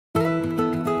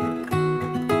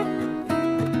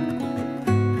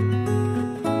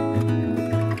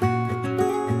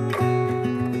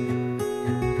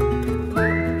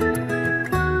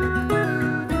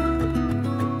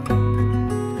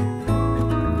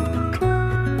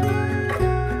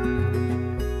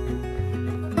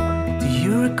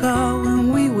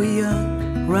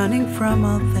from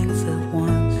all things at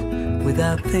once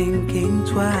without thinking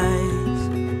twice.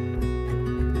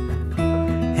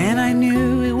 And I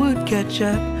knew it would catch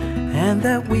up and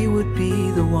that we would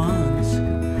be the ones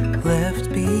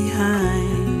left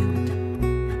behind.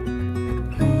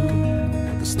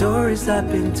 The stories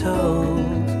I've been told,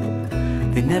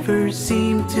 they never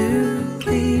seem to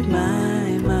leave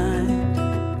my mind.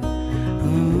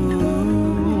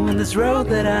 And this road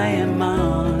that I am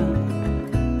on,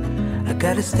 I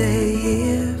gotta stay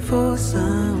here for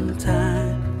some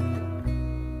time.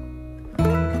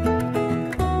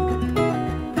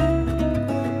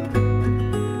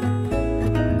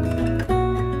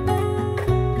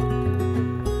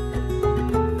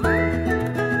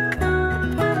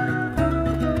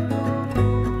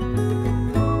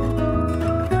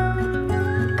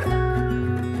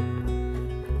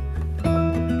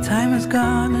 Time is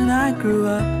gone and I grew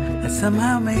up. I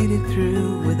somehow made it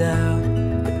through without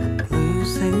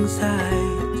losing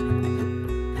sight.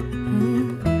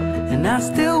 And I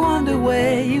still wonder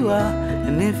where you are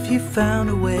and if you found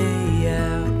a way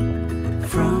out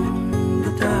from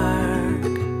the dark.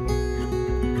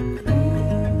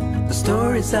 The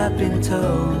stories I've been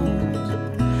told,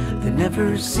 they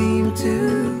never seem to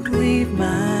leave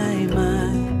my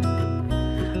mind.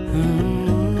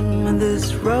 And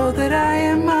this road that I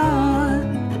am on,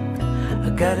 I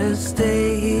gotta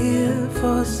stay here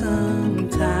for some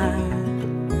time.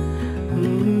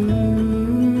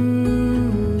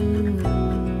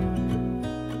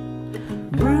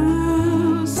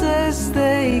 Bruises,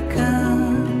 they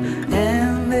come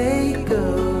and they go,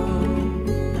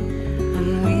 and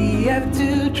we have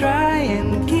to try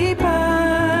and keep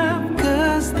up,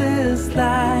 'cause this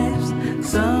life's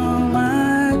so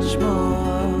much more.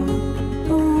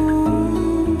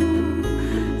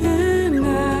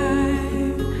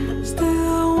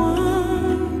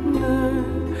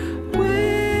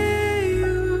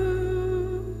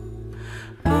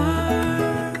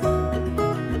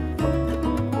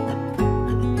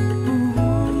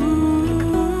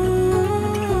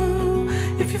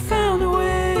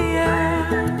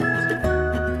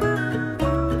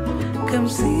 Come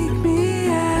seek me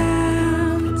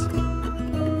out.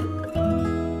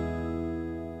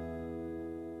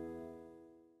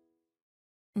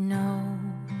 Know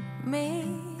me.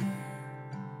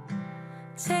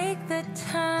 Take the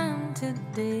time to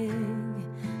dig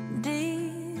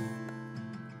deep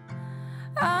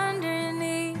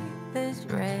underneath this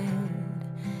red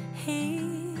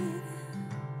heat.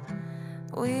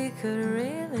 We could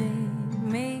really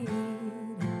meet.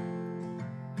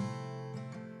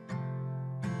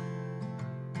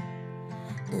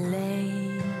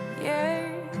 Layers,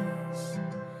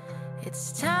 it's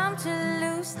time to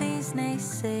lose these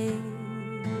naysayers.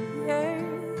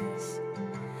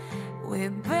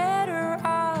 We're better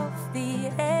off, the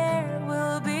air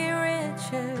will be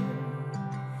richer,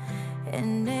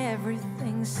 and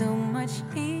everything's so much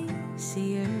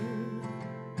easier.